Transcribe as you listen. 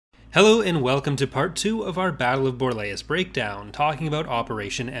Hello and welcome to part 2 of our Battle of Borleias breakdown, talking about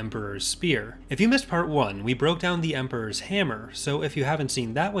Operation Emperor's Spear. If you missed part 1, we broke down the Emperor's Hammer, so if you haven't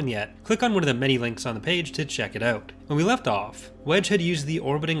seen that one yet, click on one of the many links on the page to check it out. When we left off, Wedge had used the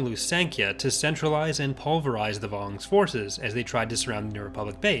orbiting Lusankya to centralize and pulverize the Vong's forces as they tried to surround the New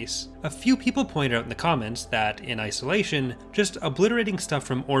Republic base. A few people pointed out in the comments that, in isolation, just obliterating stuff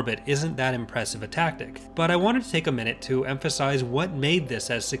from orbit isn't that impressive a tactic, but I wanted to take a minute to emphasize what made this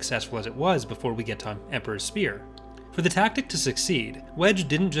as successful as it was before we get to Emperor's Spear. For the tactic to succeed, Wedge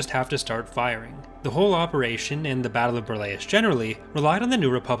didn't just have to start firing. The whole operation, and the Battle of Borleias generally, relied on the New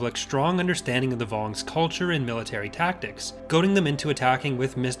Republic's strong understanding of the Vong's culture and military tactics, goading them into attacking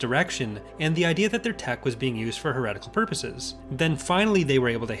with misdirection and the idea that their tech was being used for heretical purposes. Then finally they were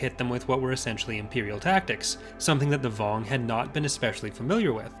able to hit them with what were essentially Imperial tactics, something that the Vong had not been especially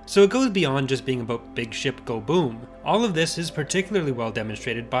familiar with. So it goes beyond just being about big ship go boom. All of this is particularly well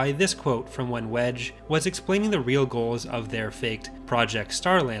demonstrated by this quote from when Wedge was explaining the real goals of their faked Project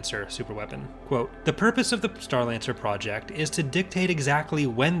Starlancer superweapon. Quote, "The purpose of the Starlancer project is to dictate exactly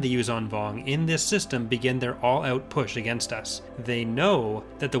when the Yuuzhan Vong in this system begin their all-out push against us. They know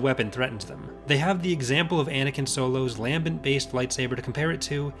that the weapon threatens them. They have the example of Anakin Solo's lambent-based lightsaber to compare it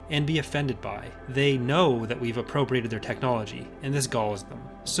to and be offended by. They know that we've appropriated their technology, and this galls them."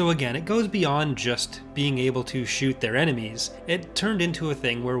 So again, it goes beyond just being able to shoot their enemies. It turned into a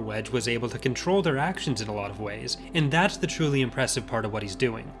thing where Wedge was able to control their actions in a lot of ways, and that's the truly impressive part of what he's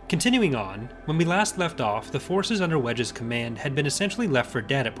doing. Continuing on, when we last left off, the forces under Wedge's command had been essentially left for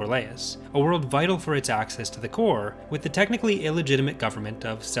dead at Borleias, a world vital for its access to the core, with the technically illegitimate government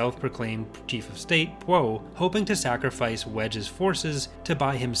of self-proclaimed Chief of State, Poe, hoping to sacrifice Wedge's forces to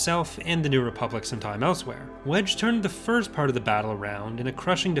buy himself and the New Republic some time elsewhere. Wedge turned the first part of the battle around in a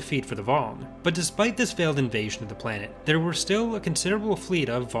crushing defeat for the Vong, but despite this failed invasion of the planet, there were still a considerable fleet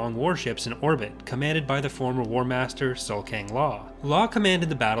of Vong warships in orbit, commanded by the former War Master Sulkang Law. Law commanded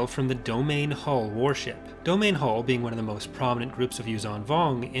the battle from the Domain Hull warship, Domain Hull being one of the most prominent groups of Yuuzhan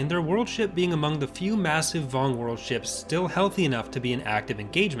Vong, and their world ship being among the few massive Vong world ships still healthy enough to be in active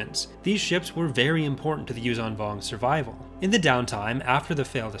engagements. These ships were very important to the Yuuzhan Vong's survival. In the downtime after the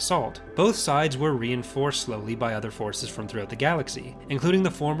failed assault, both sides were reinforced slowly by other forces from throughout the galaxy, including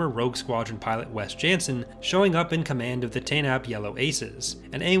the former Rogue Squadron pilot Wes Jansen showing up in command of the Tainap Yellow Aces,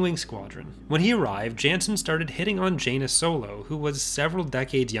 an A-Wing squadron. When he arrived, Jansen started hitting on Jaina Solo, who was several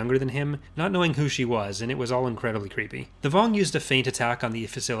decades younger than him, not knowing who she was, and it was all incredibly creepy. The Vong used a feint attack on the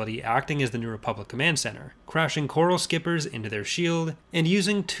facility acting as the New Republic command center, crashing Coral Skippers into their shield, and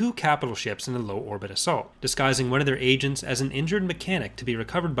using 2 capital ships in a low-orbit assault, disguising one of their agents as an injured mechanic to be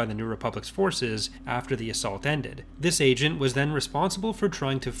recovered by the New Republic's forces after the assault ended. This agent was then responsible for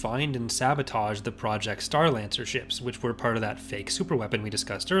trying to find and sabotage the Project Starlancer ships, which were part of that fake superweapon we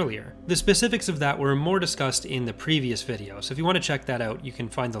discussed earlier. The specifics of that were more discussed in the previous video, so if you want to check that out, you can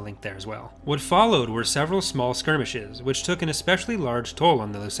find the link there as well. What followed were several small skirmishes, which took an especially large toll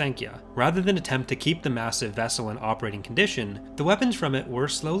on the Lusankya. Rather than attempt to keep the massive vessel in operating condition, the weapons from it were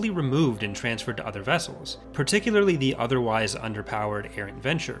slowly removed and transferred to other vessels, particularly the otherwise underpowered Errant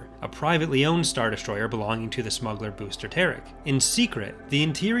Venture, a privately owned Star Destroyer belonging to the smuggler Booster Tarek. In secret, the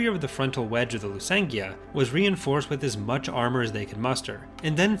interior of the frontal wedge of the Lusankya was reinforced with as much armor as they could muster,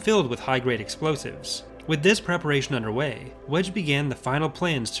 and then filled with high-grade explosives. With this preparation underway, Wedge began the final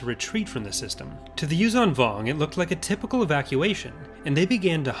plans to retreat from the system. To the Yuuzhan Vong, it looked like a typical evacuation, and they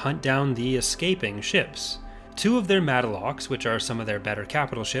began to hunt down the escaping ships. 2 of their Madalocks, which are some of their better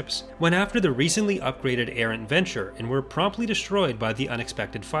capital ships, went after the recently upgraded Errant Venture and were promptly destroyed by the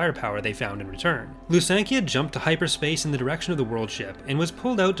unexpected firepower they found in return. Lusankya jumped to hyperspace in the direction of the world ship and was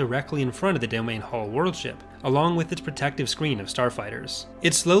pulled out directly in front of the Domain Hull world ship, along with its protective screen of starfighters.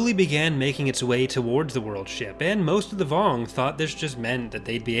 It slowly began making its way towards the world ship, and most of the Vong thought this just meant that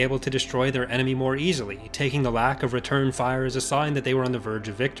they'd be able to destroy their enemy more easily, taking the lack of return fire as a sign that they were on the verge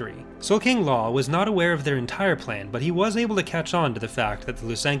of victory. Sulkang Law was not aware of their entire plan, but he was able to catch on to the fact that the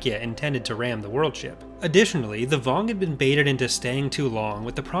Lusankya intended to ram the world ship. Additionally, the Vong had been baited into staying too long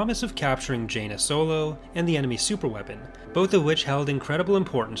with the promise of capturing Jaina Solo and the enemy superweapon, both of which held incredible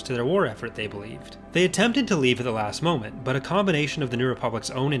importance to their war effort, they believed. They attempted to leave at the last moment, but a combination of the New Republic's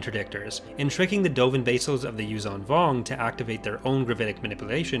own interdictors and tricking the Dovin basils of the Yuuzhan Vong to activate their own gravitic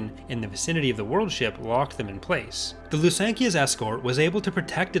manipulation in the vicinity of the world ship locked them in place. The Lusankya's escort was able to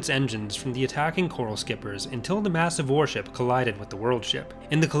protect its engines from the attacking Coral Skippers until the massive warship collided with the world ship.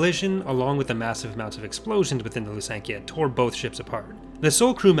 In the collision, along with the massive amounts of explosions within the Lusankya, tore both ships apart. The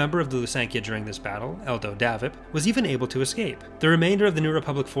sole crew member of the Lusankya during this battle, Eldo Davip, was even able to escape. The remainder of the New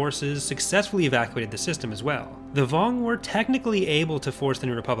Republic forces successfully evacuated the system as well. The Vong were technically able to force the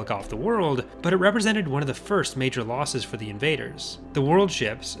New Republic off the world, but it represented one of the first major losses for the invaders. The world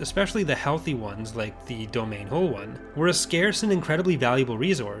ships, especially the healthy ones like the Domain Hull one, were a scarce and incredibly valuable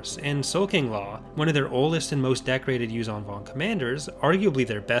resource, and Sulking Law, one of their oldest and most decorated Yuuzhan Vong commanders, arguably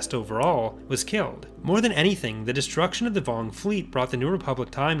their best overall, was killed. More than anything, the destruction of the Vong fleet brought the New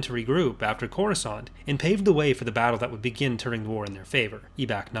Republic time to regroup after Coruscant, and paved the way for the battle that would begin turning the war in their favor,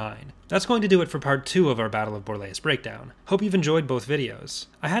 Ebac 9. That's going to do it for part 2 of our Battle of Borleias breakdown. Hope you've enjoyed both videos.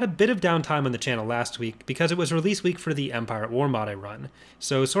 I had a bit of downtime on the channel last week because it was release week for the Empire at War mod I run,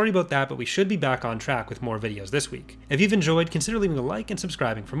 so sorry about that, but we should be back on track with more videos this week. If you've enjoyed, consider leaving a like and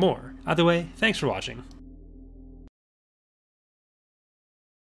subscribing for more. Either way, thanks for watching.